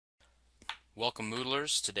Welcome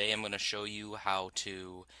Moodlers. Today I'm going to show you how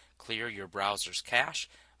to clear your browser's cache,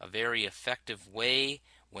 a very effective way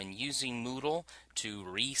when using Moodle to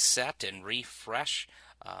reset and refresh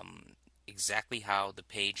exactly how the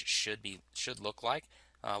page should look like.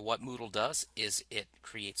 What Moodle does is it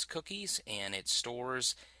creates cookies and it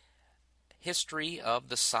stores history of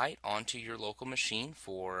the site onto your local machine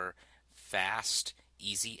for fast,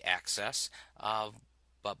 easy access.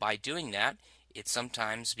 But by doing that, it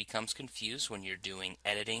sometimes becomes confused when you're doing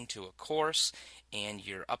editing to a course and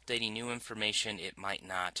you're updating new information. It might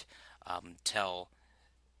not tell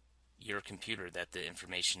your computer that the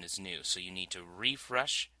information is new. So you need to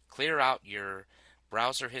refresh, clear out your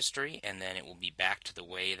browser history, and then it will be back to the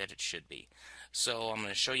way that it should be. So I'm going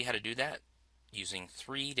to show you how to do that using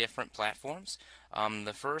 3 different platforms.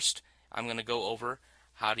 The first, I'm going to go over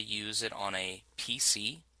how to use it on a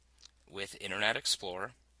PC with Internet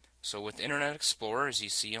Explorer. So with Internet Explorer, as you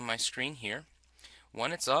see on my screen here,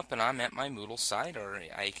 when it's up and I'm at my Moodle site, or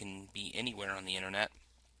I can be anywhere on the internet,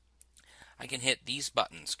 I can hit these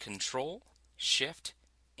buttons, Control, Shift,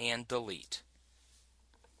 and Delete.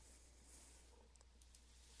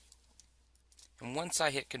 And once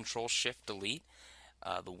I hit Control, Shift, Delete,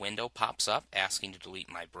 the window pops up asking to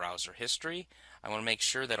delete my browser history. I want to make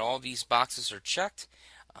sure that all these boxes are checked.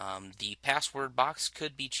 The password box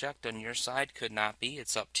could be checked on your side, could not be.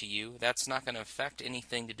 It's up to you. That's not going to affect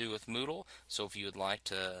anything to do with Moodle. So if you would like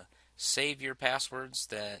to save your passwords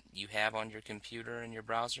that you have on your computer and your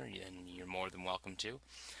browser, you're more than welcome to.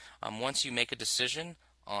 Once you make a decision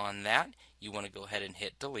on that, you want to go ahead and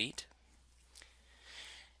hit delete.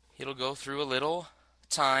 It'll go through a little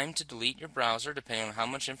time to delete your browser depending on how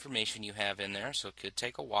much information you have in there, so it could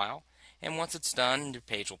take a while. And once it's done, your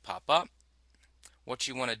page will pop up. What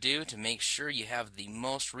you want to do to make sure you have the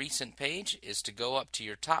most recent page is to go up to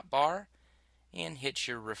your top bar and hit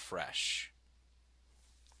your refresh.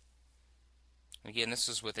 Again, this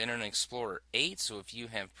is with Internet Explorer 8, so if you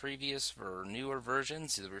have previous or newer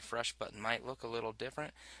versions, the refresh button might look a little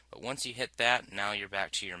different. But once you hit that, now you're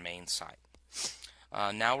back to your main site.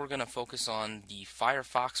 Now we're going to focus on the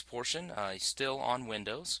Firefox portion, still on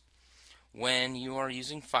Windows. When you are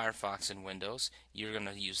using Firefox in Windows, you're going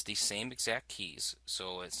to use the same exact keys,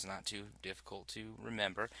 so it's not too difficult to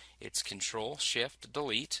remember. It's Control, Shift,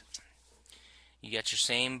 Delete. You get your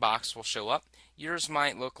same box will show up. Yours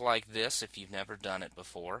might look like this if you've never done it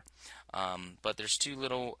before, but there's 2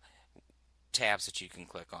 little tabs that you can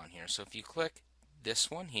click on here. So if you click this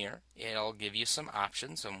one here, it'll give you some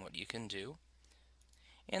options on what you can do.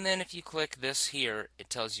 And then if you click this here, it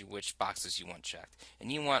tells you which boxes you want checked.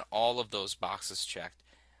 And you want all of those boxes checked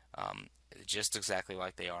just exactly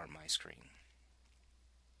like they are on my screen.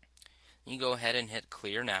 You go ahead and hit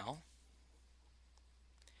clear now.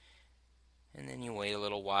 And then you wait a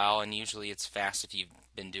little while, and usually it's fast if you've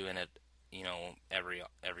been doing it,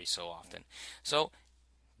 every so often. So,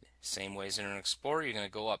 same way as Internet Explorer, you're going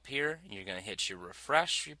to go up here, and you're going to hit your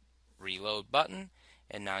refresh, reload button,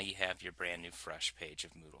 and now you have your brand new fresh page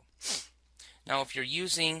of Moodle. Now if you're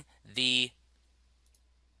using the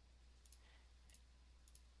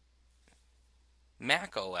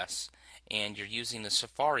Mac OS and you're using the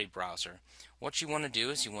Safari browser, what you want to do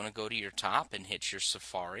is you want to go to your top and hit your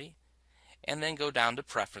Safari and then go down to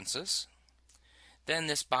Preferences. Then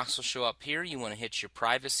this box will show up here. You want to hit your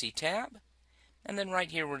Privacy tab, and then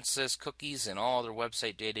right here where it says Cookies and all other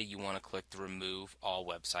website data, you want to click the Remove All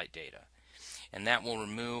Website Data. And that will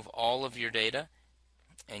remove all of your data,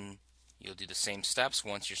 and you'll do the same steps.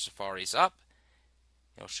 Once your Safari's up,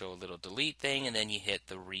 it'll show a little delete thing, and then you hit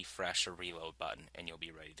the refresh or reload button and you'll be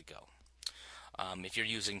ready to go. If you're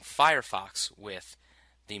using Firefox with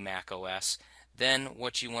the Mac OS, then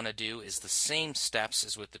what you want to do is the same steps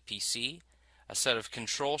as with the PC. Instead of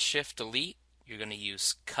Control Shift Delete, you're going to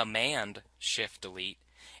use Command Shift Delete,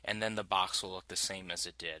 and then the box will look the same as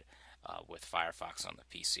it did with Firefox on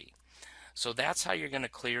the PC. So that's how you're going to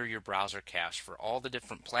clear your browser cache for all the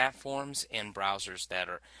different platforms and browsers that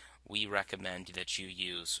we recommend that you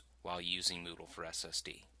use while using Moodle for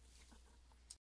SSD.